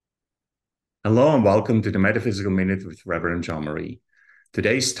Hello and welcome to the Metaphysical Minute with Reverend Jean Marie.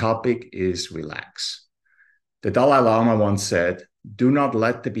 Today's topic is relax. The Dalai Lama once said, "Do not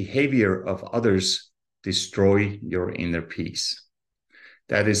let the behavior of others destroy your inner peace."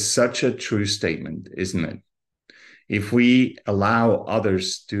 That is such a true statement, isn't it? If we allow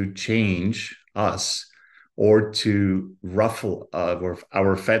others to change us or to ruffle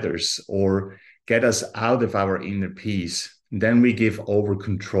our feathers or get us out of our inner peace, then we give over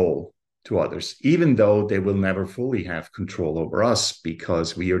control to others, even though they will never fully have control over us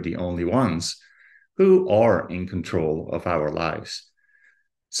because we are the only ones who are in control of our lives.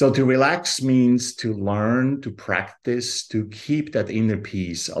 So to relax means to learn, to practice, to keep that inner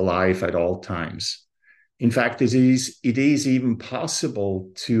peace alive at all times. In fact, it is even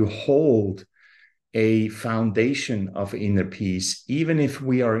possible to hold a foundation of inner peace, even if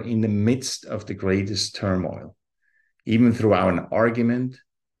we are in the midst of the greatest turmoil, even throughout an argument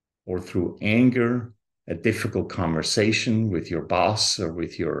or through anger, a difficult conversation with your boss or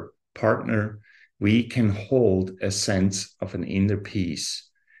with your partner. We can hold a sense of an inner peace.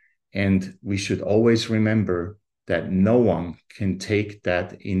 And we should always remember that no one can take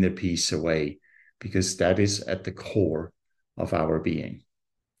that inner peace away because that is at the core of our being.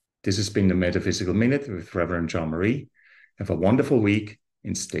 This has been the Metaphysical Minute with Reverend Jean Marie. Have a wonderful week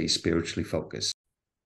and stay spiritually focused.